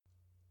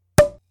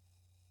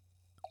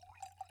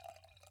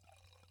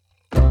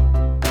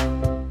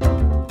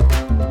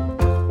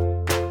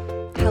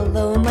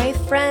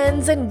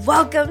friends, and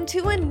welcome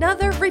to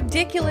another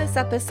ridiculous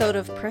episode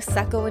of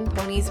Prosecco and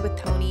Ponies with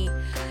Tony.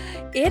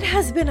 It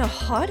has been a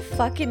hot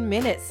fucking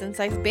minute since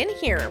I've been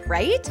here,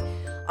 right?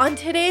 On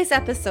today's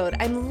episode,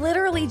 I'm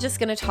literally just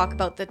going to talk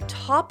about the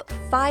top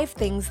 5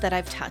 things that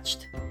I've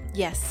touched.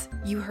 Yes,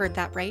 you heard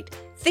that right.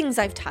 Things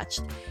I've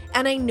touched.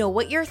 And I know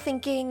what you're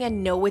thinking,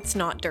 and no, it's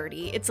not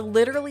dirty. It's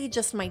literally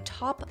just my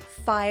top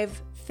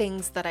 5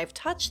 things that I've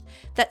touched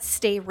that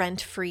stay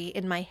rent-free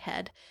in my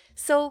head.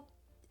 So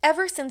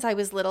ever since I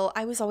was little,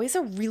 I was always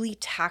a really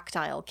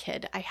tactile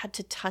kid. I had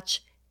to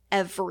touch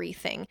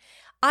everything.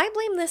 I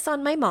blame this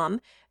on my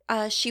mom.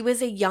 She was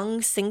a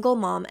young single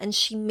mom, and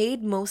she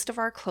made most of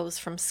our clothes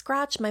from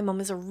scratch. My mom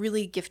is a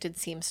really gifted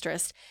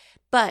seamstress,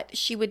 but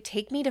she would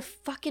take me to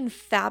fucking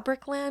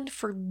Fabricland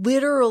for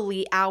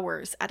literally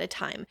hours at a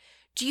time.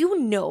 Do you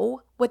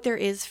know what there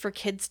is for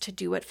kids to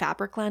do at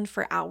Fabricland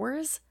for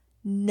hours?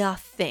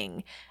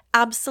 Nothing.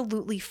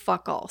 Absolutely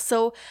fuck all.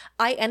 So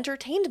I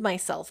entertained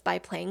myself by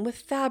playing with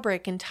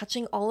fabric and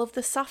touching all of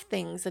the soft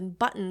things and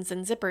buttons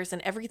and zippers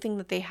and everything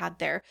that they had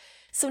there.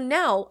 So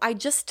now I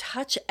just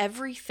touch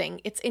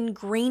everything. It's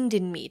ingrained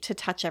in me to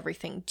touch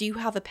everything. Do you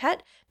have a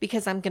pet?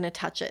 Because I'm going to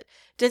touch it.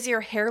 Does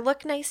your hair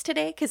look nice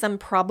today? Because I'm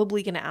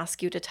probably going to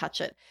ask you to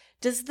touch it.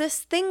 Does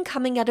this thing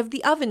coming out of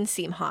the oven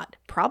seem hot?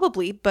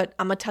 Probably, but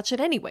I'm going to touch it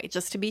anyway,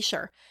 just to be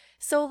sure.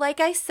 So like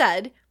I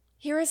said,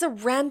 here is a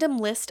random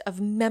list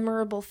of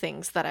memorable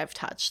things that I've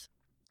touched.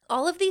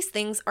 All of these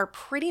things are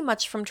pretty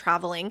much from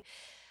traveling,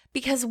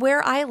 because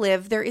where I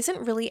live, there isn't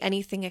really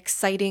anything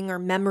exciting or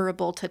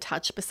memorable to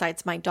touch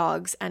besides my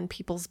dogs and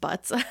people's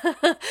butts.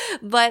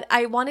 But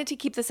I wanted to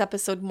keep this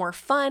episode more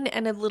fun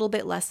and a little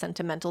bit less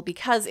sentimental,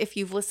 because if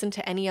you've listened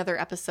to any other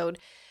episode,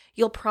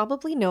 you'll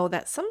probably know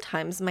that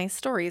sometimes my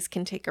stories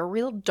can take a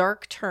real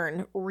dark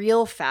turn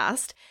real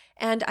fast.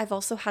 And I've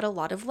also had a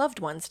lot of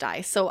loved ones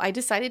die. So I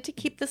decided to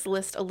keep this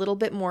list a little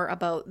bit more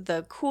about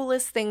the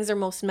coolest things or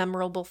most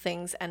memorable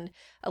things and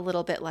a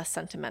little bit less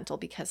sentimental,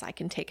 because I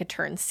can take a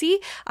turn. See,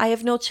 I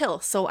have no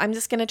chill. So I'm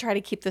just going to try to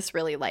keep this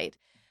really light.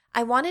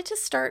 I wanted to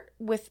start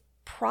with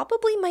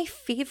probably my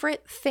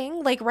favorite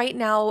thing. Like right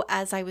now,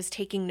 as I was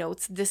taking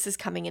notes, this is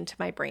coming into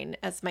my brain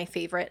as my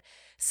favorite.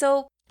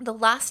 So the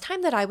last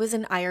time that I was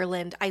in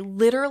Ireland, I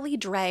literally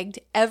dragged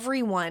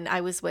everyone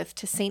I was with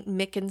to St.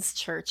 Michan's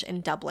Church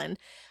in Dublin.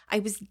 I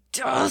was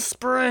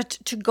desperate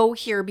to go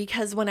here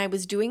because when I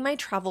was doing my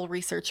travel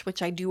research,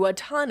 which I do a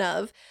ton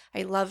of,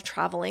 I love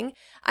traveling,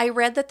 I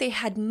read that they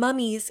had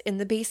mummies in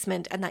the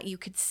basement and that you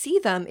could see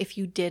them if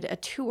you did a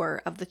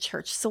tour of the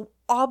church. So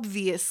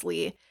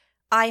obviously,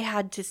 I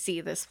had to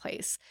see this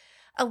place.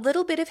 A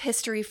little bit of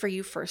history for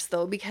you first,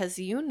 though, because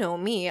you know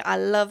me, I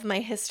love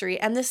my history,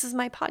 and this is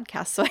my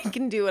podcast, so I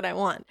can do what I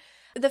want.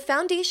 The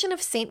foundation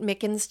of St.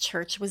 Michan's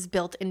Church was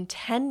built in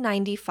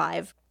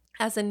 1095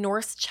 as a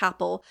Norse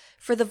chapel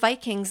for the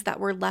Vikings that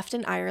were left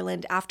in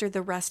Ireland after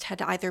the rest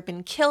had either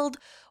been killed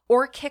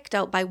or kicked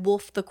out by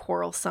Wulf the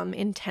Quarrelsome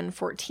in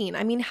 1014.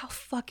 I mean, how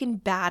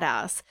fucking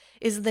badass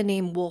is the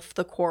name Wulf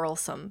the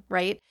Quarrelsome,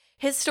 right?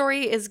 His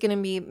story is going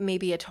to be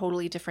maybe a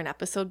totally different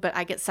episode, but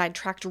I get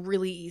sidetracked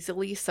really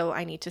easily, so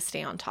I need to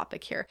stay on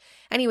topic here.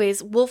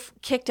 Anyways, Wulf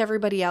kicked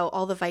everybody out,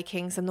 all the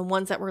Vikings, and the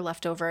ones that were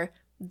left over,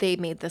 they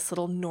made this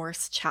little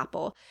Norse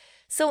chapel.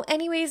 So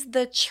anyways,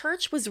 the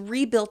church was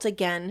rebuilt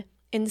again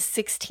in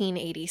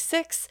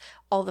 1686.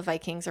 All the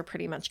Vikings are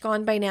pretty much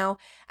gone by now,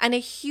 and a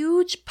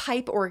huge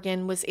pipe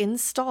organ was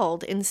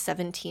installed in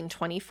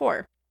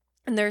 1724.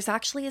 And there's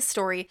actually a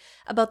story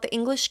about the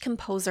English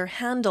composer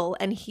Handel,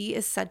 and he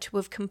is said to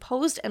have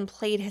composed and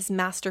played his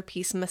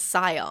masterpiece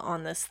Messiah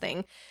on this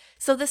thing.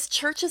 So this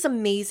church is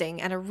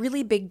amazing and a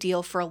really big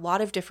deal for a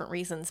lot of different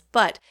reasons.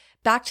 But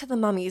back to the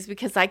mummies,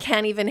 because I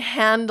can't even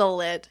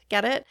handle it.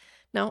 Get it?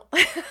 No?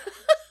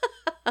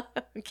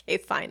 Okay,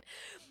 fine.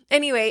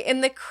 Anyway, in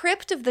the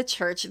crypt of the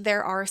church,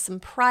 there are some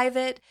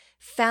private,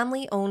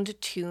 family-owned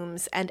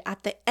tombs, and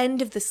at the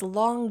end of this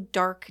long,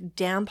 dark,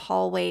 damp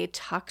hallway,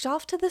 tucked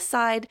off to the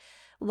side,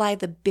 lie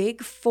the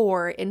big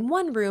 4 in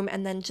one room,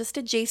 and then just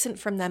adjacent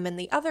from them in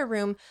the other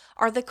room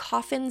are the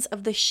coffins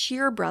of the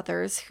Shear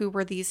brothers, who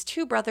were these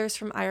 2 brothers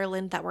from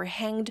Ireland that were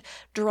hanged,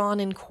 drawn,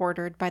 and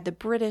quartered by the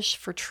British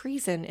for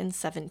treason in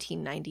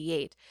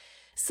 1798.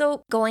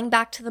 So going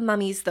back to the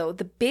mummies, though,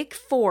 the big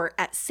 4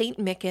 at St.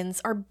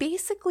 Michan's are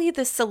basically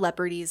the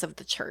celebrities of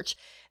the church.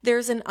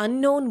 There's an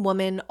unknown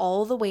woman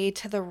all the way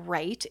to the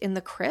right in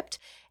the crypt,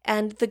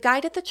 and the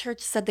guide at the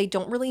church said they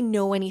don't really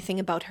know anything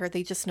about her.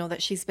 They just know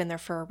that she's been there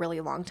for a really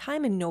long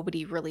time and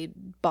nobody really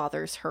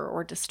bothers her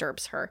or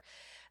disturbs her.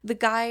 The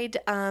guide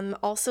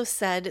also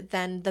said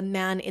then the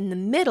man in the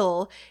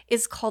middle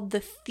is called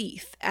the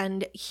thief,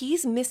 and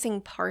he's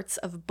missing parts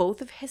of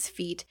both of his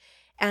feet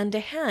and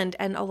a hand.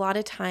 And a lot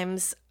of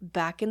times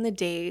back in the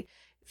day,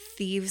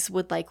 thieves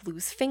would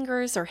lose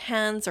fingers or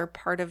hands or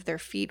part of their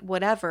feet,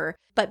 whatever.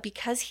 But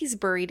because he's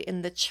buried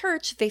in the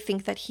church, they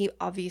think that he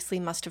obviously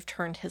must have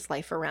turned his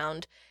life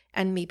around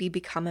and maybe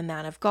become a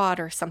man of God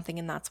or something.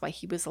 And that's why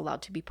he was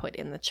allowed to be put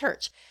in the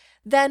church.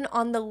 Then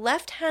on the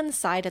left-hand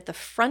side at the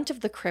front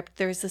of the crypt,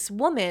 there's this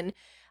woman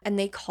and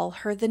they call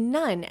her the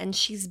nun, and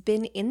she's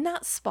been in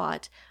that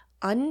spot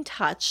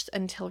untouched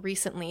until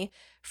recently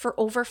for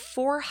over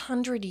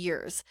 400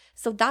 years.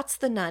 So that's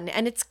the nun.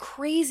 And it's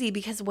crazy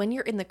because when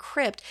you're in the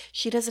crypt,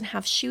 she doesn't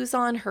have shoes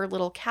on, her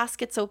little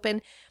casket's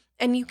open,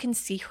 and you can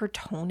see her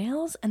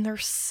toenails, and they're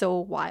so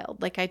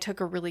wild. Like, I took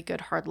a really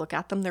good hard look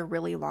at them. They're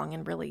really long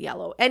and really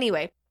yellow.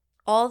 Anyway,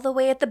 all the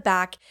way at the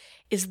back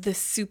is the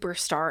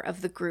superstar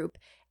of the group,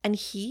 and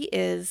he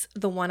is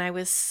the one I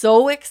was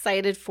so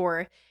excited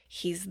for.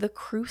 He's the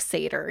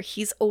Crusader.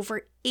 He's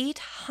over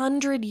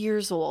 800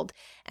 years old,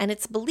 and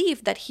it's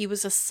believed that he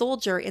was a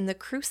soldier in the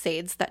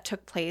Crusades that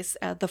took place,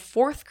 the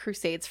Fourth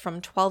Crusades from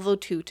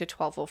 1202 to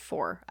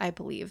 1204, I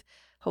believe.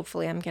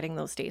 Hopefully I'm getting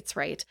those dates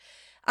right.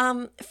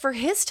 For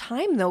his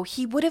time, though,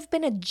 he would have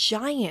been a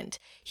giant.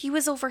 He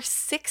was over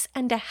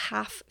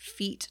 6.5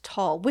 feet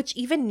tall, which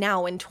even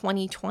now in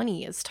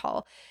 2020 is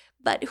tall.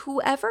 But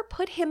whoever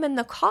put him in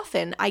the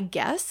coffin, I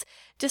guess,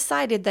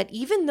 decided that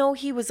even though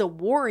he was a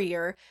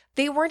warrior,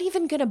 they weren't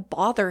even going to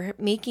bother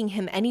making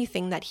him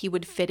anything that he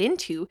would fit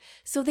into.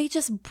 So they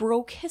just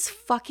broke his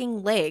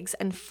fucking legs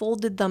and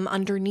folded them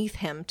underneath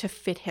him to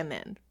fit him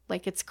in.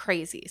 Like, it's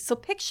crazy. So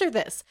picture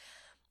this.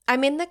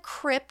 I'm in the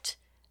crypt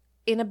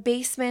in a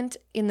basement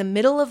in the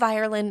middle of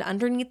Ireland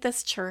underneath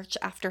this church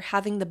after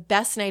having the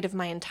best night of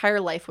my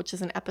entire life, which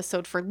is an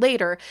episode for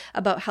later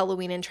about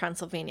Halloween in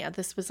Transylvania.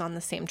 This was on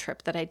the same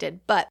trip that I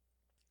did, but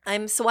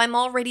I'm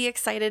already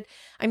excited.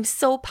 I'm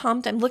so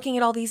pumped. I'm looking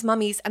at all these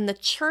mummies, and the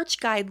church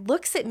guide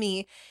looks at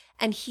me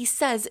and he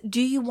says, "Do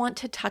you want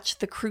to touch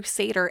the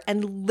Crusader?"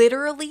 And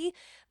literally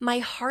my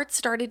heart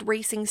started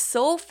racing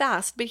so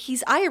fast, but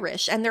he's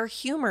Irish and their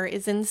humor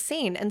is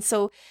insane. And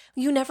so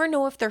you never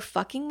know if they're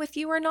fucking with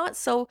you or not.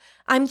 So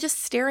I'm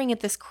just staring at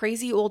this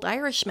crazy old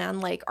Irish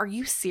man like, "Are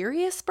you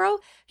serious, bro?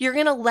 You're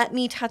going to let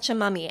me touch a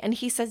mummy?" And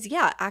he says,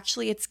 "Yeah,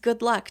 actually it's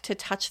good luck to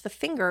touch the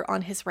finger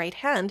on his right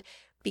hand,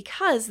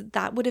 because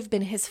that would have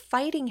been his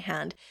fighting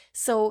hand.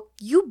 So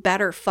you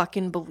better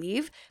fucking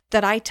believe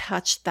that I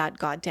touched that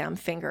goddamn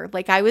finger."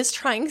 Like, I was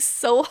trying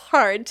so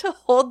hard to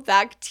hold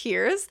back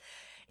tears.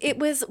 It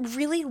was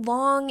really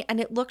long, and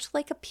it looked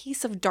like a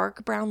piece of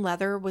dark brown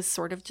leather was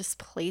sort of just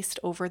placed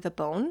over the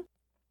bone.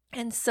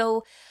 And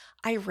so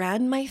I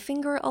ran my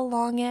finger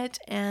along it,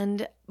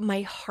 and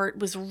my heart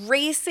was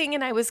racing,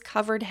 and I was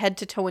covered head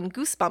to toe in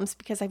goosebumps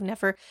because I've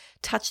never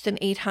touched an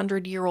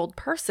 800-year-old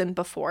person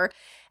before.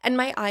 And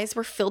my eyes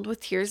were filled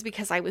with tears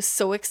because I was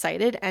so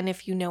excited. And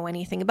if you know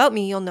anything about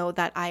me, you'll know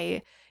that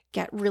I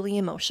get really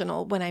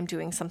emotional when I'm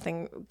doing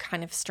something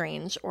kind of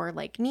strange or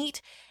like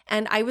neat.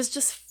 And I was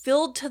just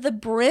filled to the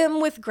brim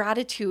with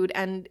gratitude,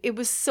 and it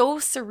was so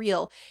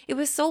surreal. It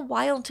was so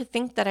wild to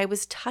think that I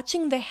was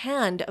touching the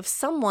hand of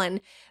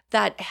someone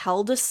that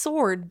held a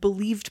sword,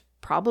 believed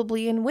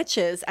probably in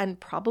witches,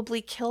 and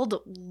probably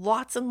killed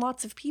lots and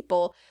lots of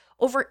people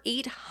over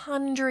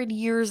 800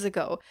 years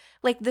ago.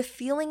 Like, the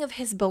feeling of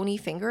his bony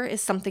finger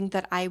is something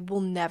that I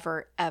will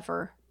never,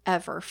 ever,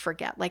 ever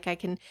forget. Like,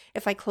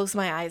 if I close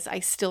my eyes,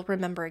 I still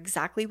remember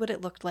exactly what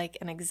it looked like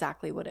and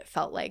exactly what it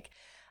felt like.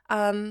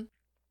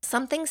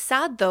 Something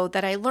sad, though,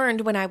 that I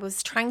learned when I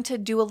was trying to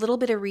do a little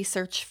bit of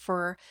research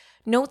for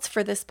notes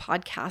for this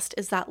podcast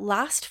is that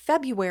last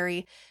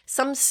February,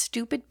 some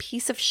stupid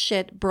piece of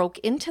shit broke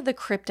into the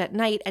crypt at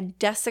night and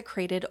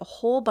desecrated a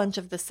whole bunch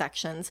of the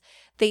sections.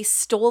 They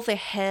stole the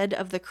head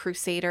of the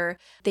Crusader,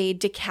 they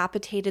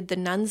decapitated the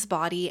nun's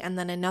body, and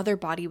then another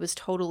body was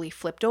totally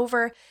flipped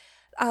over.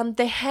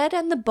 The head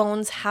and the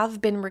bones have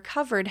been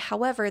recovered.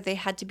 However, they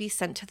had to be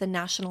sent to the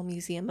National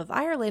Museum of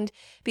Ireland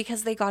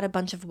because they got a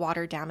bunch of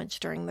water damage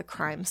during the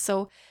crime.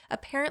 So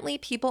apparently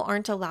people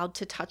aren't allowed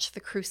to touch the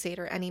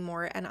Crusader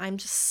anymore. And I'm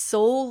just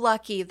so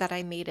lucky that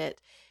I made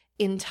it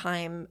in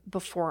time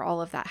before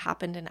all of that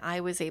happened and I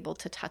was able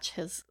to touch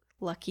his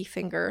lucky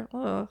finger.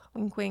 Oh,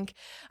 wink, wink.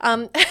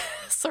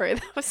 Sorry,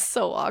 that was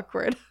so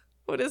awkward.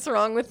 What is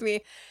wrong with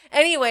me?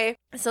 Anyway,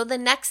 so the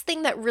next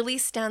thing that really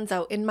stands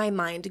out in my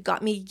mind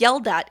got me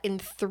yelled at in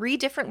 3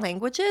 different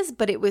languages,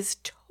 but it was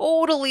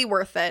totally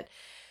worth it.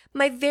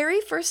 My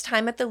very first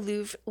time at the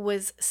Louvre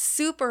was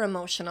super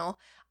emotional.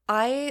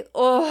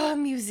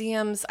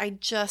 Museums,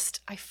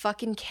 I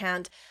fucking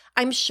can't.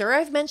 I'm sure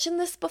I've mentioned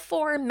this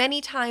before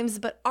many times,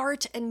 but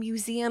art and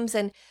museums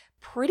and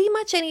pretty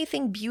much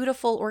anything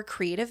beautiful or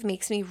creative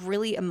makes me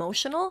really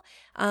emotional,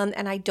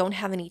 and I don't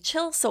have any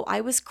chill, so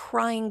I was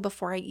crying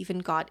before I even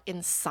got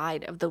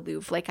inside of the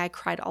Louvre. Like, I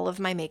cried all of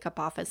my makeup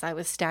off as I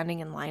was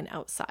standing in line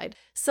outside.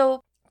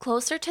 So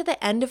closer to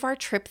the end of our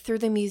trip through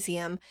the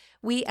museum,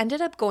 we ended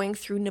up going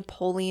through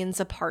Napoleon's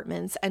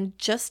apartments, and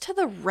just to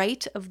the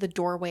right of the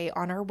doorway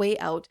on our way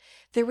out,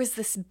 there was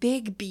this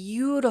big,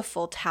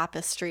 beautiful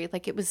tapestry.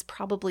 Like, it was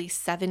probably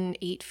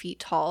 7-8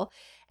 feet tall.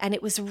 And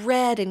it was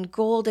red and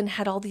gold and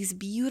had all these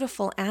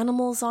beautiful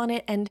animals on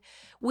it. And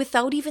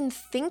without even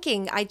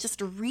thinking, I just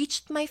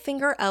reached my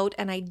finger out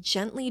and I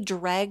gently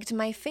dragged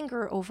my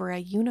finger over a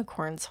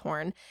unicorn's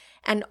horn.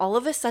 And all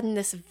of a sudden,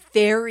 this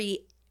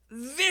very,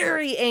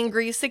 very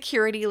angry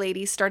security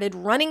lady started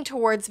running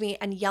towards me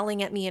and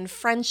yelling at me in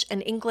French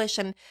and English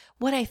and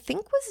what I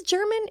think was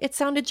German. It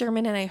sounded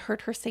German and I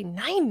heard her say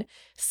nein.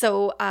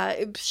 So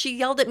she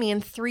yelled at me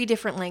in 3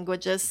 different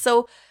languages.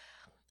 So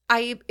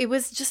it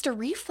was just a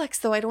reflex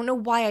though. I don't know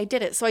why I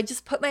did it. So I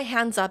just put my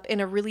hands up in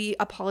a really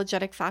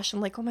apologetic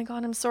fashion, like, oh my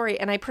God, I'm sorry.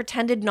 And I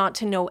pretended not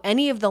to know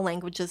any of the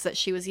languages that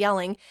she was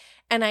yelling.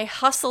 And I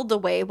hustled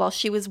away while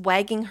she was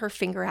wagging her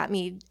finger at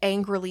me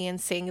angrily and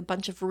saying a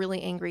bunch of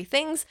really angry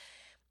things.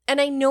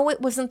 And I know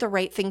it wasn't the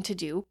right thing to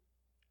do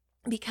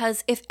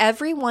because if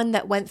everyone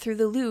that went through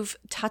the Louvre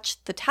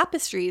touched the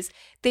tapestries,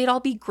 they'd all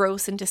be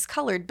gross and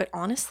discolored. But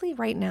honestly,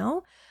 right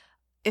now,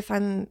 if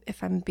I'm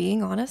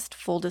being honest,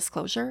 full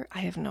disclosure, I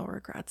have no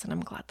regrets and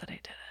I'm glad that I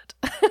did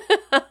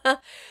it.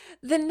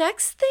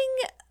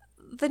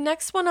 The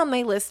next one on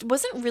my list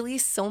wasn't really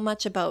so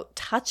much about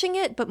touching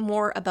it, but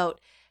more about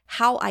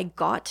how I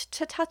got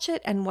to touch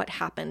it and what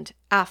happened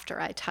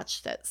after I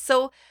touched it.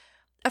 So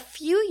a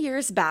few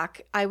years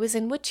back, I was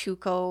in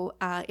Huatulco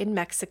in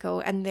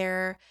Mexico, and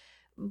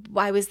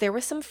I was there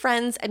with some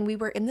friends, and we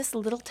were in this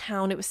little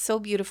town. It was so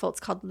beautiful. It's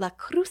called La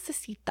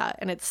Crucecita,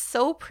 and it's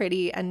so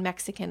pretty and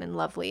Mexican and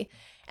lovely.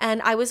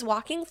 And I was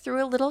walking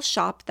through a little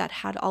shop that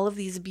had all of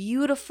these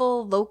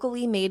beautiful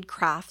locally made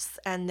crafts,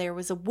 and there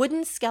was a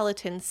wooden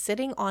skeleton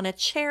sitting on a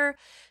chair,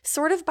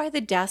 sort of by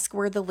the desk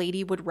where the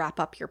lady would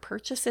wrap up your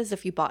purchases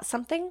if you bought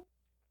something.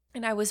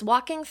 And I was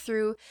walking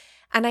through,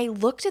 and I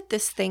looked at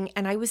this thing,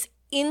 and I was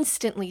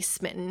instantly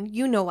smitten.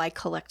 You know I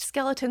collect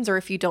skeletons, or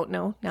if you don't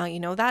know, now you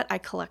know that. I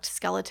collect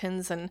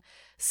skeletons and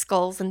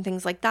skulls and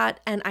things like that.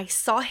 And I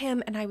saw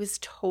him, and I was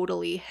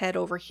totally head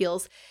over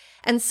heels.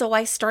 And so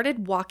I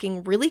started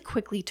walking really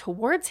quickly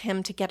towards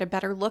him to get a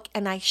better look.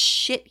 And I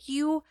shit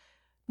you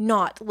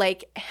not,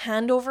 like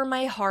hand over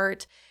my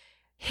heart,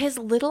 his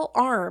little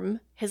arm,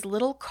 his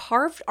little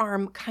carved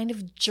arm kind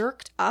of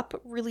jerked up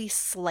really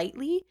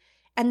slightly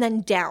and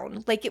then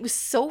down. Like it was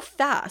so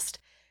fast.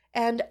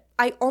 And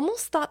I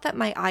almost thought that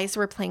my eyes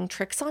were playing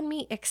tricks on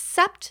me,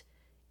 except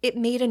it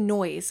made a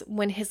noise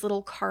when his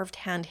little carved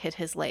hand hit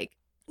his leg.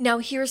 Now,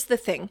 here's the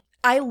thing.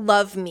 I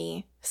love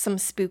me some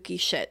spooky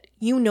shit.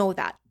 You know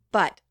that.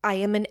 But I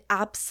am an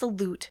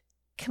absolute,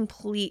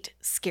 complete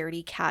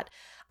scaredy cat.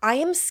 I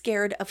am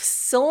scared of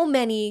so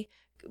many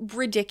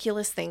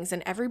ridiculous things,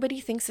 and everybody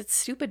thinks it's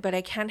stupid, but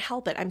I can't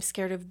help it. I'm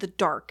scared of the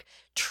dark,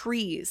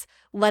 trees,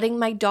 letting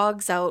my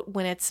dogs out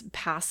when it's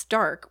past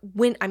dark.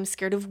 I'm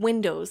scared of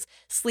windows,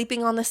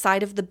 sleeping on the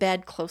side of the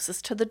bed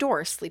closest to the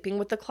door, sleeping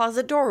with the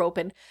closet door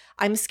open.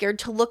 I'm scared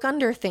to look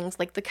under things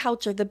like the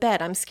couch or the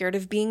bed. I'm scared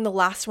of being the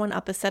last one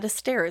up a set of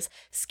stairs,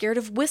 scared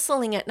of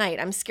whistling at night.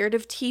 I'm scared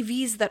of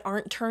TVs that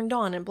aren't turned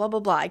on and blah,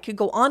 blah, blah. I could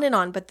go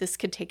on, but this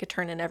could take a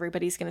turn and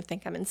everybody's going to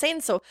think I'm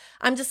insane. So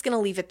I'm just going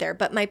to leave it there.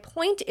 But my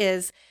point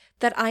is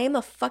that I am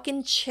a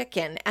fucking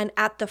chicken, and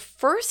at the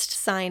first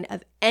sign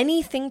of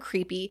anything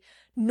creepy,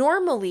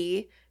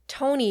 normally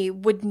Tony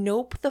would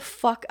nope the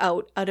fuck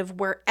out of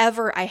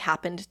wherever I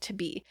happened to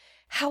be.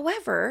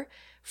 However,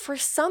 for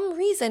some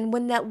reason,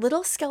 when that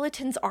little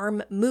skeleton's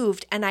arm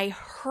moved and I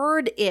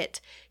heard it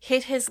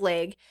hit his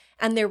leg,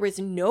 and there was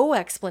no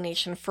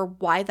explanation for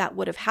why that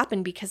would have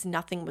happened because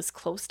nothing was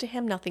close to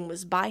him, nothing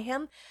was by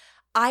him,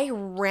 I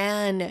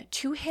ran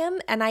to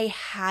him and I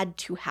had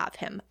to have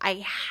him.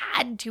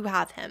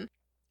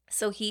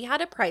 So he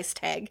had a price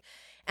tag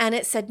and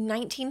it said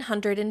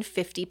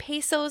 1,950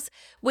 pesos,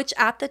 which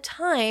at the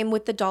time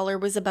with the dollar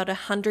was about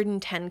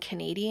 110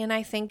 Canadian,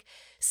 I think.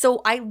 So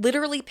I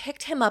literally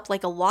picked him up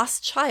like a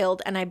lost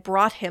child and I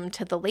brought him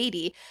to the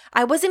lady.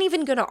 I wasn't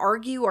even going to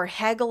argue or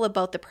haggle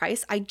about the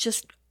price. I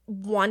just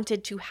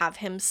wanted to have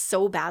him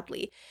so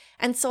badly.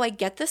 And so I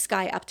get this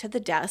guy up to the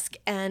desk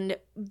and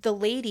the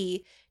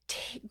lady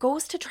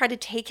goes to try to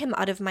take him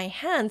out of my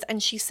hands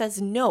and she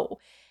says no.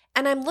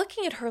 And I'm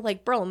looking at her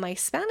like, bro, my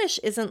Spanish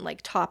isn't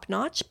like top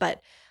notch,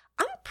 but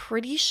I'm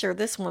pretty sure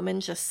this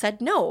woman just said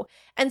no.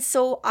 And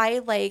so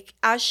I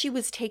as she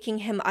was taking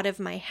him out of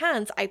my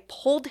hands, I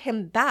pulled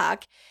him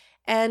back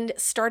and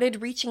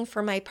started reaching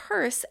for my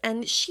purse,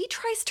 and she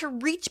tries to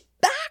reach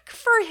back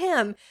for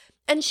him.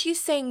 And she's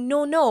saying,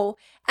 no.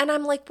 And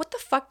I'm like, what the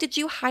fuck? Did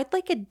you hide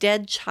like a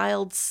dead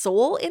child's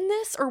soul in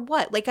this or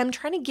what? Like, I'm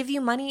trying to give you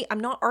money.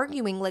 I'm not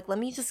arguing. Like, let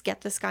me just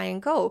get this guy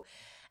and go.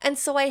 And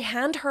so I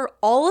hand her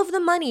all of the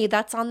money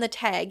that's on the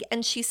tag.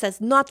 And she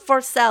says, not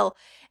for sale.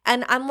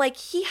 And I'm like,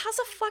 he has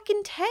a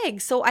fucking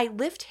tag. So I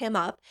lift him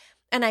up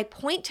and I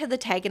point to the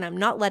tag and I'm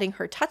not letting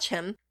her touch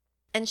him.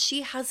 And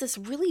she has this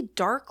really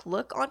dark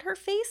look on her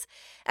face.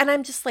 And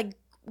I'm just like,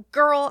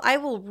 girl, I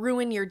will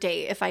ruin your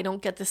day if I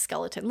don't get the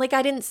skeleton. Like,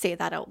 I didn't say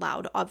that out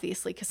loud,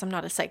 obviously, because I'm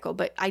not a psycho,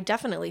 but I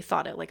definitely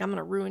thought it. Like, I'm going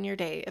to ruin your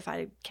day if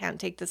I can't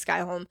take this guy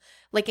home.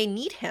 Like, I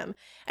need him.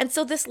 And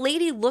so this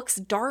lady looks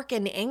dark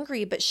and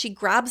angry, but she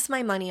grabs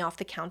my money off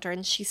the counter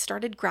and she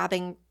started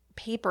grabbing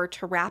paper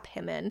to wrap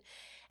him in.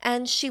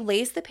 And she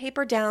lays the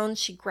paper down,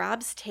 she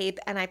grabs tape,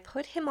 and I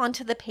put him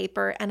onto the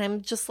paper, and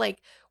I'm just like,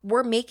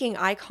 we're making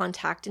eye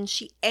contact, and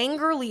she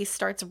angrily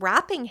starts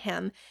wrapping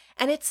him,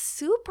 and it's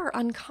super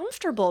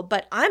uncomfortable,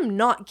 but I'm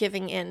not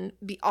giving in,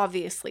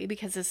 obviously,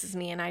 because this is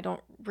me, and I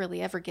don't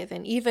really ever give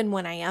in, even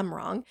when I am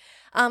wrong.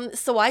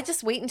 So I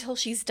just wait until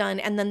she's done,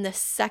 and then the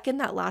second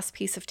that last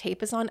piece of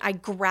tape is on, I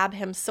grab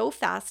him so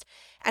fast,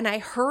 and I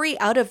hurry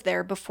out of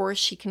there before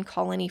she can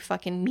call any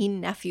fucking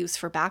mean nephews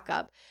for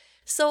backup.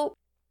 So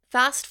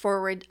fast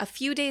forward, a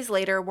few days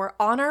later, we're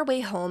on our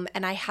way home,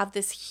 and I have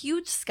this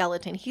huge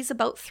skeleton. He's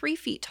about 3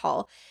 feet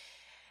tall,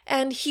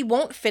 and he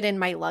won't fit in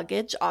my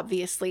luggage,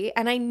 obviously,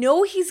 and I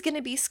know he's going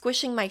to be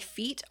squishing my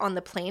feet on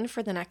the plane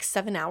for the next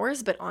 7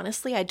 hours, but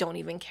honestly, I don't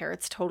even care.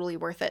 It's totally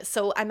worth it.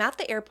 So I'm at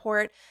the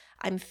airport,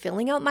 I'm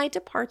filling out my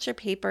departure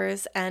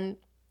papers, and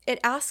it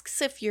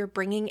asks if you're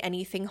bringing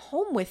anything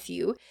home with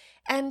you,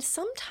 and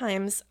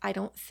sometimes I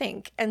don't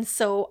think, and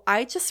so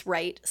I just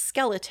write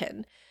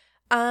skeleton.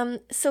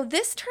 So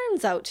this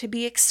turns out to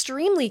be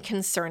extremely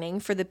concerning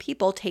for the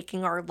people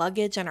taking our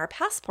luggage and our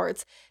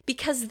passports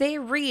because they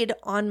read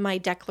on my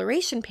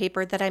declaration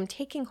paper that I'm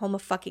taking home a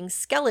fucking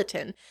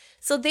skeleton.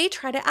 So they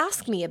try to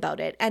ask me about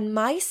it, and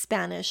my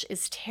Spanish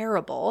is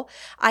terrible.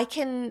 I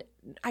can't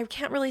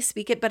really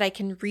speak it, but I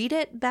can read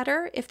it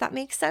better, if that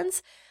makes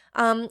sense.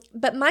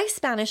 But my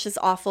Spanish is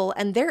awful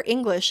and their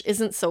English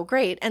isn't so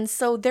great. And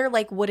so they're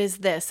like, what is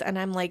this? And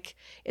I'm like,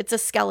 it's a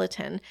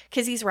skeleton,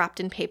 because he's wrapped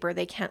in paper.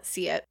 They can't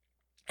see it.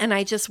 And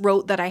I just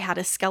wrote that I had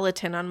a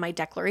skeleton on my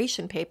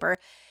declaration paper.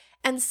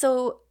 And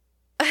so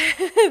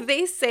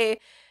they say,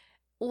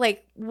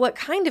 like, what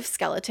kind of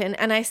skeleton?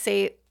 And I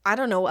say, I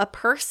don't know, a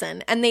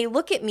person. And they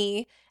look at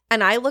me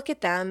and I look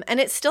at them, and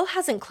it still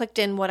hasn't clicked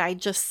in what I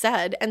just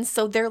said. And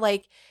so they're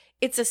like,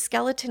 it's a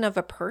skeleton of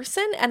a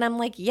person? And I'm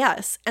like,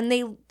 yes. And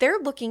they're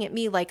looking at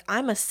me like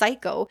I'm a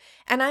psycho.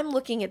 And I'm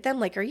looking at them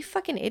like, are you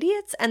fucking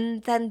idiots?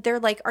 And then they're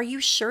like, are you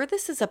sure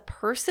this is a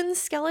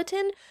person's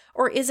skeleton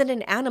or is it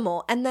an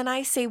animal? And then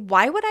I say,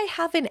 why would I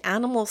have an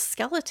animal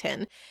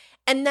skeleton?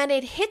 And then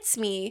it hits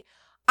me.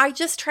 I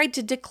just tried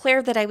to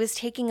declare that I was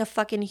taking a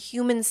fucking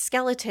human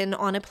skeleton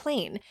on a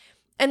plane.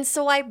 And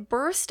so I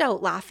burst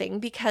out laughing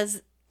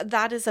because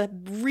that is a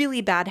really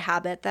bad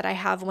habit that I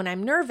have when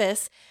I'm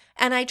nervous.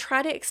 And I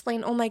try to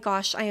explain, oh my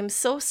gosh, I am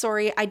so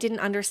sorry. I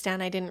didn't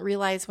understand. I didn't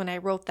realize when I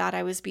wrote that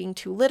I was being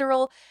too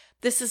literal.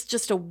 This is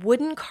just a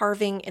wooden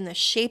carving in the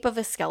shape of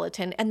a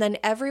skeleton. And then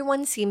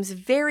everyone seems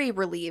very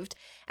relieved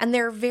and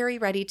they're very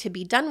ready to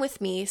be done with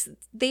me.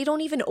 They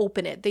don't even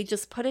open it. They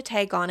just put a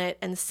tag on it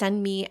and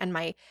send me and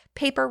my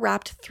paper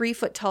wrapped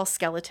 3-foot-tall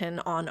skeleton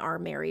on our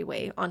merry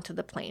way onto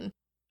the plane.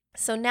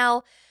 So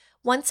now,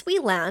 once we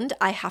land,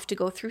 I have to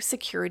go through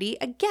security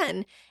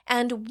again.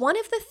 And one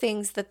of the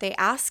things that they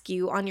ask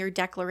you on your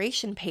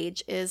declaration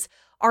page is,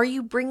 are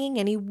you bringing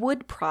any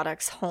wood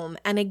products home?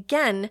 And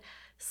again,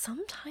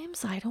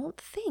 sometimes I don't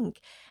think.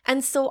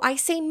 And so I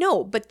say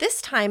no, but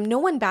this time no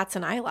one bats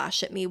an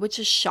eyelash at me, which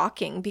is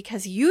shocking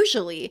because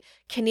usually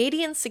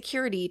Canadian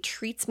security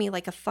treats me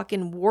like a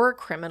fucking war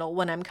criminal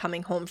when I'm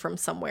coming home from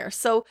somewhere.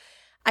 So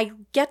I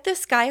get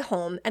this guy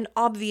home, and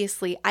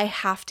obviously I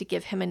have to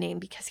give him a name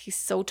because he's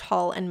so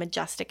tall and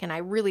majestic, and I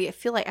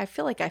feel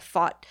like I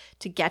fought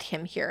to get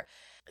him here.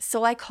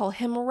 So I call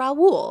him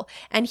Raul,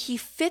 and he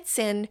fits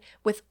in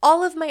with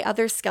all of my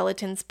other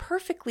skeletons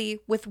perfectly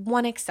with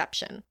one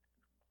exception.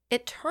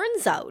 It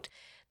turns out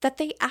that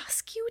they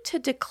ask you to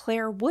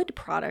declare wood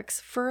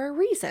products for a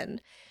reason.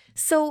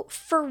 So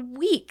for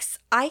weeks,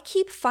 I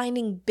keep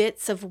finding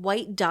bits of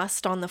white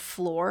dust on the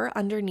floor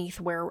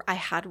underneath where I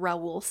had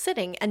Raul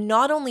sitting. And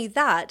not only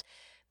that,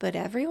 but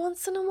every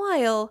once in a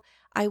while,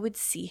 I would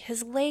see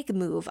his leg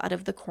move out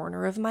of the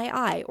corner of my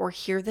eye or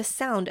hear the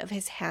sound of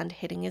his hand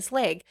hitting his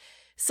leg.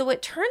 So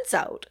it turns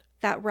out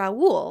that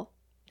Raul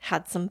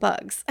had some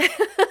bugs.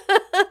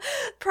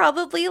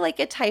 Probably like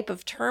a type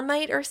of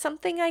termite or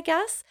something, I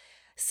guess.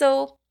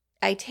 So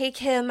I take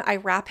him, I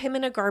wrap him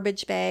in a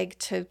garbage bag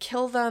to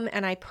kill them,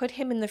 and I put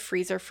him in the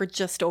freezer for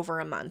just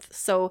over a month.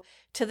 So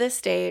to this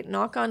day,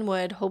 knock on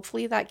wood,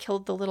 hopefully that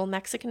killed the little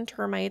Mexican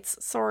termites.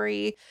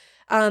 Sorry,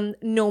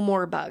 no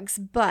more bugs.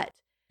 But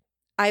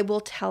I will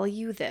tell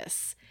you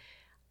this.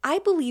 I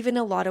believe in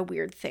a lot of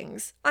weird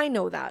things. I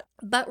know that.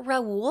 But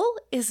Raul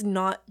is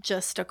not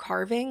just a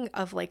carving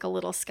of like a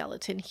little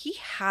skeleton. He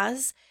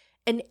has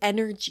an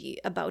energy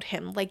about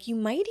him. Like you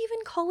might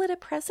even call it a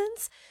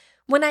presence.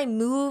 When I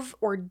move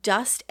or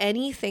dust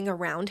anything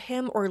around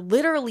him or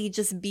literally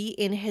just be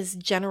in his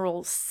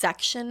general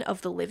section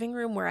of the living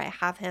room where I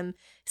have him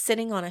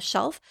sitting on a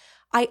shelf,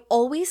 I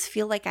always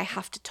feel like I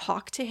have to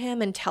talk to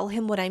him and tell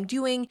him what I'm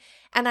doing.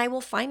 And I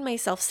will find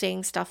myself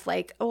saying stuff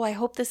like, oh, I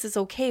hope this is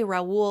okay,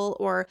 Raul,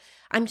 or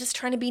I'm just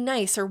trying to be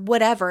nice or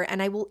whatever.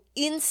 And I will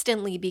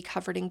instantly be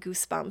covered in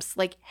goosebumps,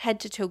 like head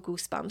to toe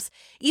goosebumps.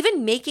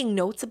 Even making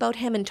notes about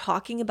him and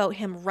talking about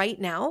him right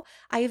now,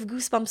 I have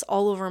goosebumps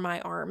all over my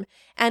arm.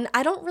 And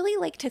I don't really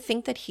like to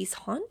think that he's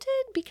haunted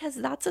because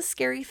that's a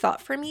scary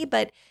thought for me,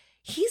 but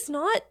he's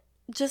not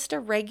just a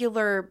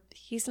regular,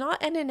 he's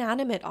not an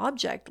inanimate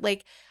object.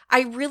 Like,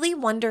 I really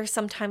wonder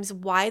sometimes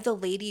why the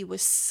lady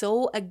was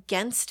so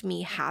against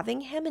me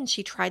having him and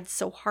she tried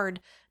so hard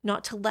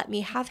not to let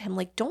me have him.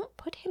 Like, don't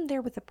put him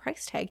there with a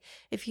price tag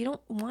if you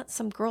don't want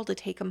some girl to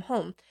take him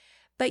home.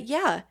 But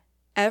yeah,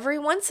 every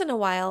once in a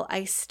while,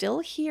 I still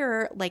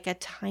hear like a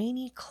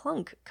tiny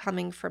clunk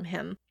coming from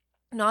him.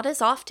 Not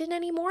as often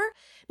anymore.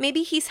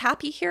 Maybe he's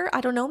happy here. I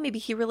don't know. Maybe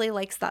he really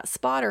likes that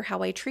spot or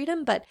how I treat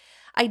him, but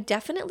I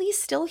definitely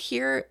still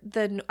hear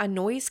a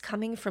noise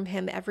coming from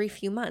him every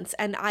few months.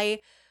 And I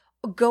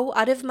go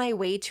out of my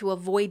way to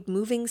avoid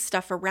moving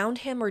stuff around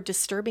him or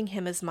disturbing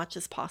him as much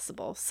as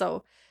possible.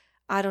 So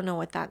I don't know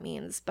what that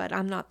means, but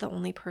I'm not the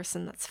only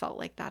person that's felt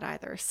like that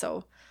either.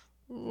 So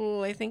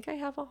I think I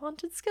have a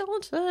haunted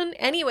skeleton.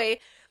 Anyway,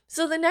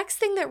 so the next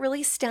thing that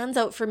really stands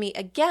out for me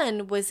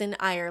again was in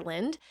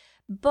Ireland.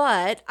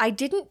 But I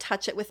didn't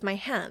touch it with my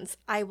hands.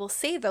 I will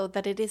say, though,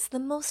 that it is the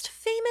most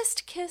famous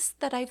kiss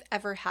that I've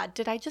ever had.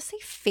 Did I just say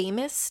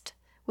famous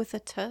with a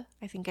T?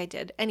 I think I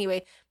did.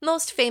 Anyway,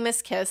 most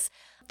famous kiss.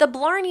 The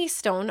Blarney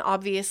Stone,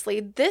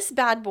 obviously. This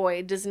bad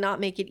boy does not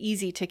make it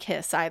easy to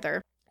kiss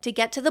either. To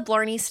get to the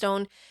Blarney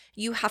Stone,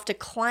 you have to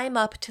climb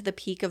up to the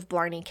peak of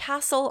Blarney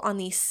Castle on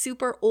these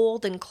super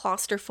old and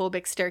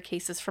claustrophobic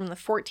staircases from the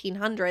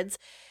 1400s.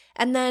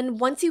 And then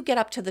once you get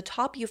up to the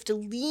top, you have to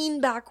lean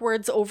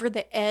backwards over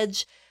the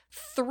edge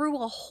through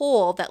a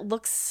hole that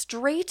looks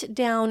straight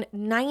down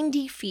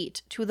 90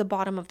 feet to the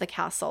bottom of the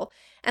castle.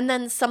 And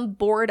then some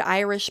bored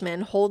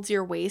Irishman holds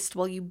your waist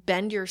while you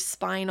bend your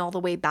spine all the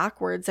way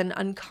backwards and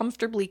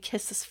uncomfortably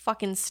kiss this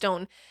fucking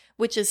stone,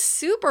 which is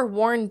super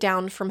worn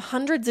down from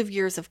hundreds of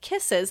years of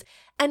kisses,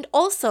 and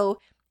also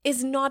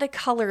is not a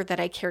color that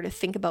I care to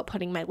think about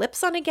putting my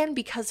lips on again,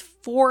 because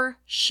for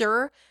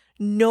sure,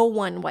 no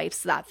one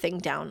wipes that thing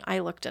down. I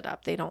looked it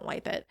up. They don't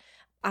wipe it.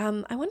 I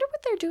wonder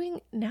what they're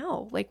doing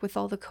now, like with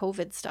all the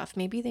COVID stuff.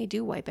 Maybe they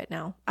do wipe it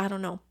now. I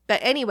don't know. But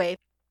anyway,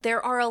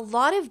 there are a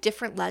lot of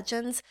different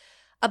legends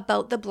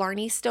about the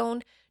Blarney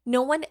Stone.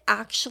 No one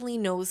actually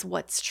knows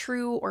what's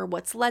true or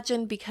what's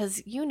legend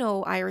because, you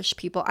know, Irish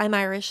people, I'm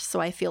Irish,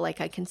 so I feel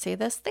like I can say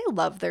this. They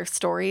love their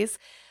stories.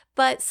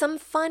 But some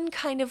fun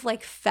kind of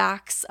like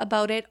facts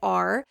about it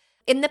are,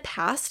 in the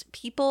past,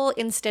 people,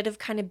 instead of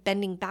kind of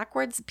bending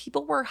backwards,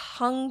 people were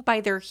hung by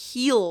their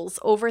heels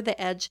over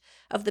the edge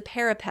of the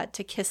parapet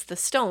to kiss the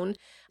stone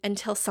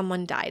until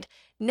someone died.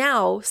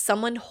 Now,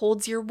 someone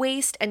holds your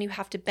waist and you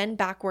have to bend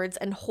backwards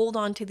and hold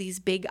on to these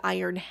big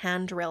iron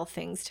handrail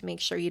things to make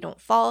sure you don't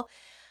fall.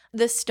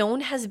 The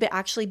stone has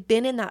actually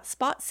been in that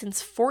spot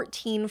since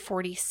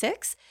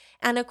 1446.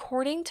 And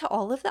according to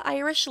all of the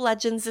Irish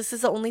legends, this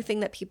is the only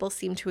thing that people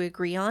seem to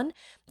agree on.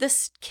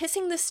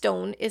 Kissing the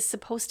stone is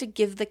supposed to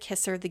give the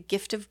kisser the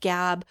gift of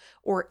gab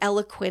or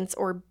eloquence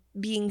or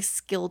being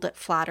skilled at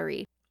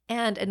flattery.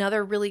 And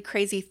another really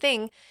crazy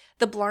thing,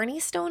 the Blarney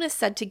Stone is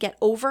said to get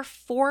over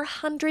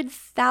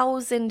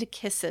 400,000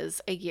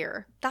 kisses a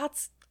year.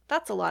 That's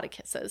a lot of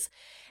kisses.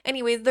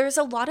 Anyway, there's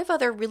a lot of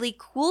other really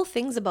cool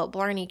things about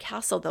Blarney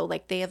Castle, though.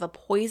 Like, they have a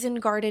poison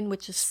garden,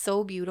 which is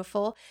so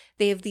beautiful.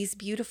 They have these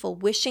beautiful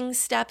wishing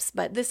steps,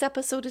 but this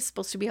episode is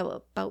supposed to be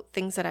about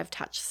things that I've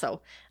touched,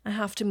 so I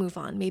have to move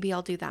on. Maybe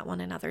I'll do that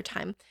one another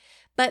time.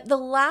 But the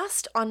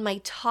last on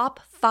my top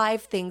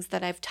 5 things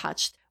that I've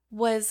touched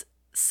was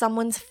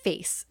someone's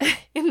face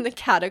in the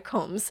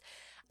catacombs.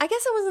 I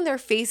guess it wasn't their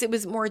face, it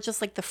was more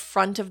just like the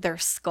front of their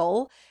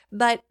skull.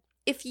 But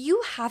if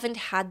you haven't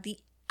had the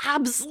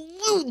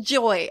absolute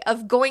joy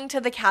of going to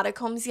the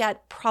catacombs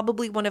yet,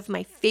 probably one of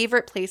my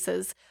favorite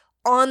places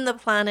on the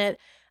planet,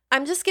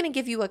 I'm just going to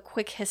give you a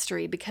quick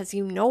history because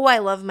you know I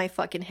love my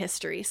fucking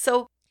history.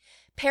 So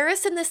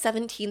Paris in the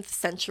 17th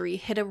century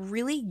hit a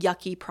really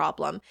yucky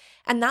problem,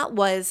 and that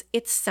was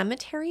its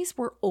cemeteries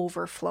were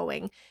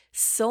overflowing.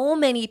 So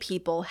many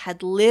people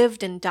had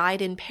lived and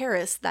died in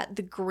Paris that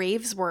the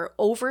graves were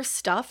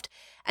overstuffed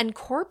and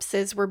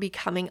corpses were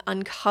becoming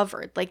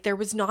uncovered. Like, there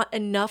was not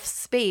enough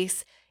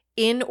space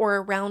in or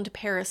around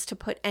Paris to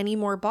put any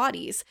more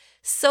bodies.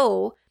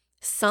 So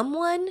some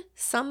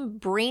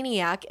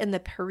brainiac in the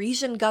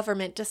Parisian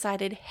government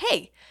decided,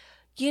 hey,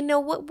 you know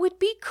what would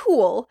be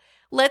cool?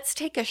 Let's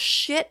take a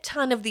shit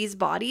ton of these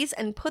bodies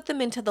and put them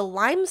into the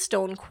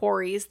limestone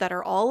quarries that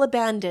are all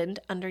abandoned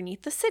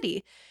underneath the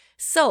city.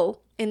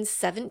 So in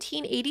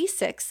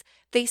 1786,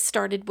 they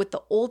started with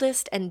the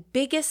oldest and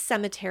biggest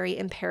cemetery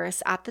in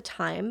Paris at the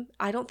time.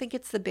 I don't think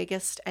it's the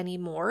biggest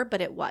anymore,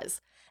 but it was.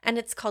 And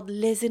it's called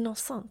Les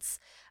Innocents.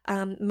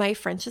 My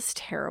French is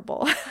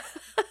terrible.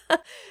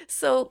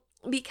 So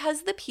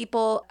because the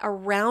people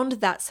around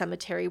that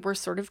cemetery were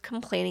sort of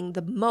complaining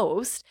the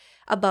most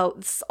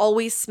about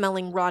always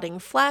smelling rotting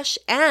flesh,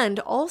 and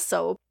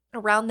also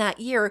around that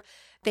year,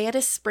 They had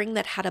a spring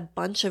that had a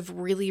bunch of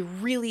really,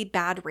 really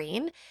bad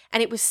rain,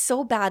 and it was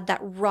so bad that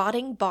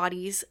rotting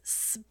bodies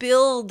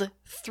spilled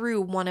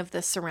through one of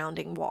the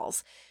surrounding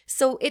walls.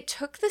 So it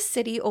took the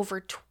city over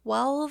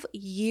 12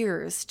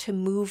 years to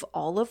move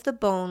all of the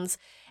bones,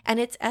 and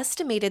it's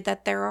estimated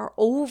that there are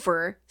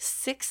over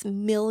 6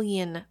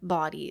 million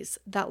bodies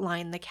that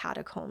line the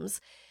catacombs.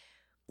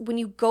 When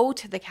you go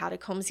to the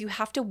catacombs, you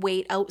have to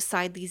wait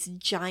outside these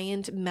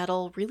giant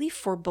metal, really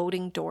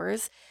foreboding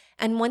doors.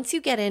 And once you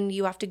get in,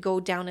 you have to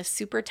go down a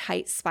super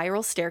tight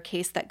spiral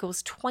staircase that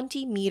goes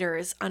 20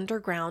 meters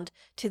underground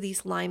to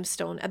these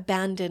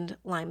abandoned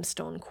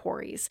limestone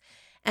quarries.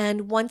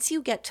 And once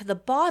you get to the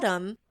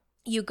bottom,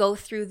 you go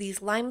through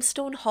these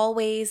limestone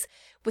hallways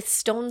with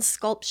stone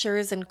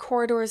sculptures and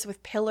corridors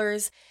with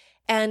pillars.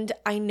 And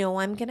I know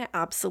I'm going to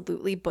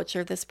absolutely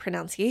butcher this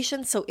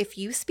pronunciation. So if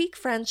you speak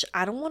French,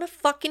 I don't want to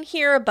fucking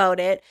hear about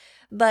it.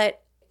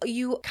 But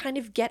you kind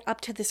of get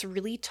up to this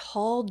really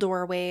tall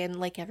doorway and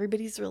like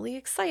everybody's really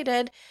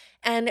excited.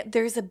 And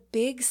there's a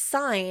big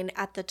sign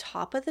at the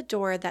top of the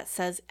door that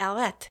says,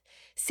 Arrête,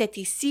 c'est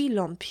ici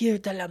l'Empire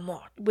de la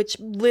Mort, which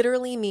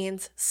literally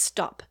means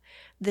stop.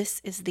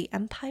 This is the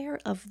Empire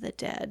of the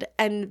Dead.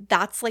 And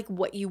that's like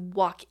what you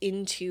walk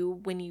into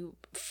when you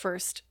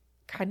first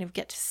kind of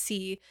get to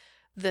see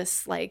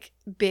this like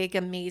big,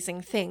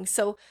 amazing thing.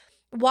 So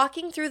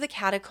walking through the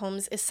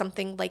catacombs is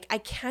something like I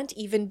can't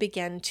even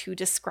begin to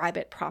describe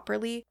it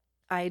properly.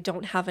 I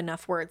don't have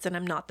enough words and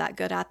I'm not that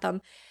good at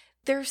them.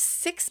 There's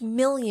 6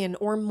 million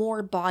or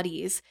more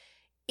bodies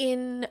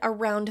in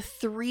around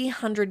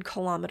 300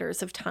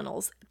 kilometers of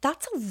tunnels.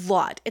 That's a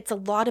lot. It's a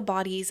lot of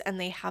bodies, and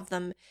they have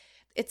them,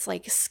 it's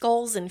like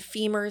skulls and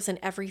femurs and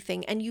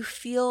everything. And you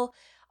feel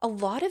a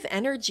lot of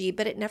energy,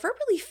 but it never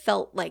really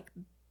felt like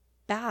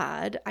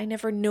bad. I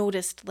never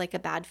noticed like a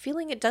bad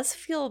feeling. It does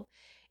feel,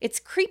 it's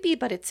creepy,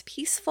 but it's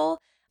peaceful.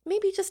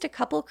 Maybe just a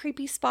couple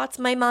creepy spots.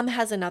 My mom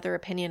has another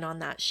opinion on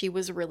that. She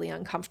was really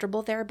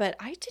uncomfortable there, but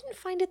I didn't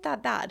find it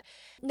that bad.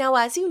 Now,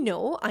 as you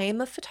know, I am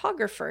a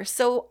photographer,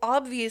 so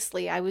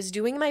obviously I was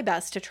doing my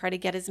best to try to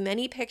get as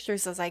many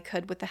pictures as I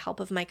could with the help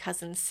of my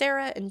cousins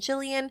Sarah and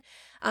Jillian.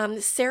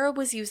 Sarah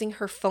was using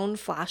her phone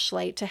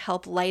flashlight to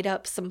help light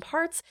up some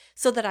parts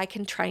so that I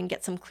can try and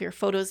get some clear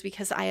photos,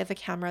 because I have a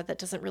camera that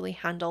doesn't really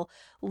handle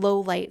low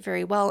light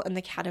very well, and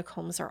the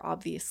catacombs are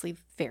obviously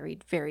very,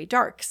 very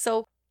dark.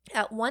 So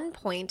at one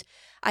point,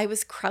 I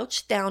was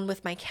crouched down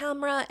with my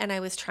camera and I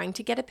was trying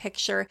to get a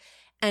picture,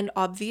 and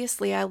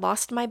obviously I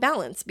lost my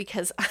balance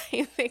because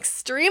I'm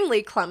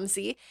extremely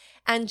clumsy,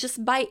 and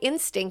just by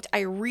instinct, I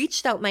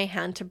reached out my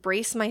hand to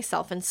brace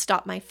myself and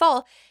stop my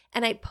fall,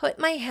 and I put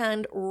my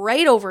hand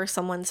right over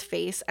someone's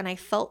face and I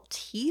felt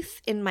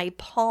teeth in my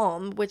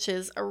palm, which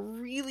is a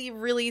really,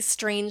 really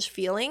strange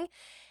feeling.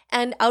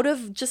 And out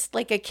of just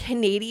like a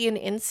Canadian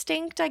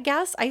instinct, I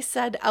guess, I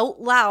said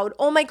out loud,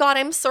 "Oh my God,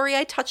 I'm sorry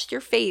I touched your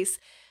face."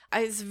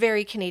 It's a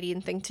very Canadian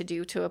thing to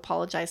do, to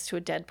apologize to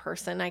a dead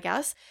person, I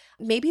guess.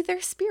 Maybe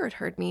their spirit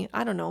heard me.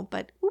 I don't know,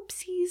 but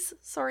oopsies.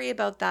 Sorry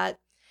about that.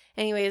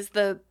 Anyways,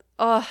 the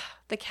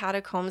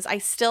catacombs. I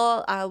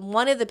still,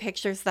 one of the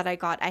pictures that I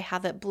got, I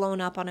have it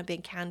blown up on a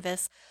big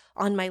canvas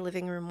on my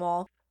living room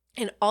wall.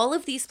 And all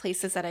of these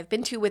places that I've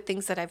been to with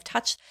things that I've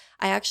touched,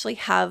 I actually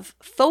have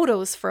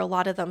photos for a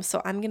lot of them.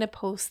 So I'm going to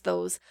post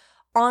those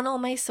on all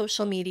my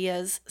social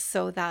medias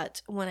so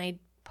that when I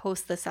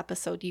post this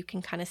episode, you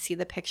can kind of see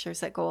the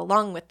pictures that go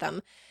along with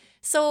them.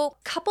 So a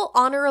couple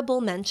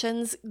honorable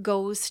mentions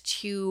goes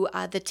to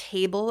the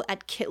table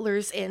at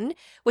Kittler's Inn,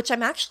 which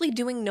I'm actually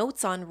doing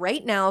notes on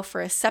right now for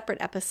a separate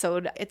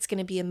episode. It's going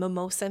to be a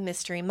Mimosa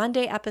Mystery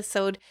Monday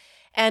episode.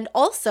 And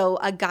also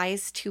a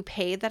guy's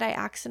toupee that I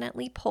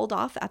accidentally pulled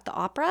off at the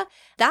opera.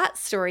 That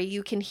story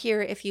you can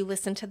hear if you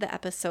listen to the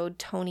episode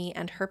Tony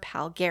and her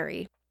pal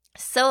Gary.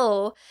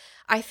 So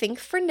I think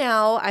for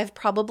now I've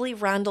probably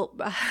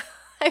rambled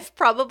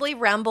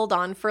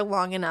on for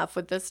long enough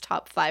with this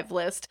top 5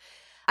 list.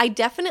 I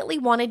definitely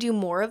want to do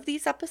more of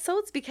these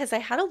episodes because I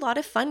had a lot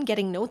of fun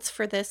getting notes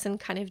for this and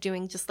kind of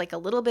doing just like a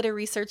little bit of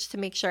research to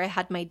make sure I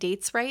had my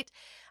dates right,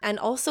 and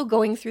also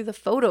going through the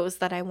photos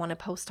that I want to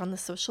post on the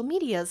social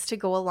medias to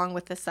go along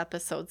with this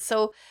episode.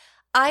 So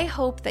I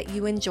hope that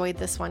you enjoyed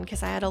this one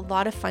because I had a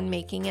lot of fun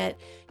making it.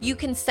 You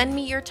can send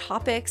me your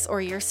topics or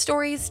your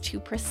stories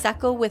to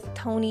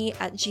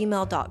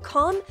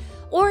proseccowithtony@gmail.com,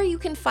 or you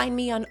can find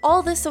me on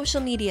all the social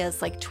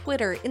medias like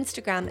Twitter,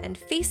 Instagram, and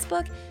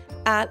Facebook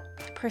at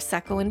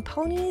Prosecco and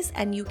Ponies,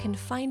 and you can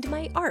find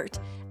my art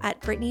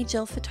at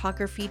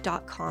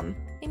BrittanyJillPhotography.com.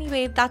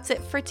 Anyway, that's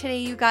it for today,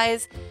 you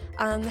guys.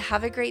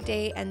 Have a great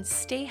day and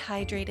stay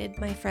hydrated,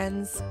 my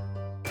friends.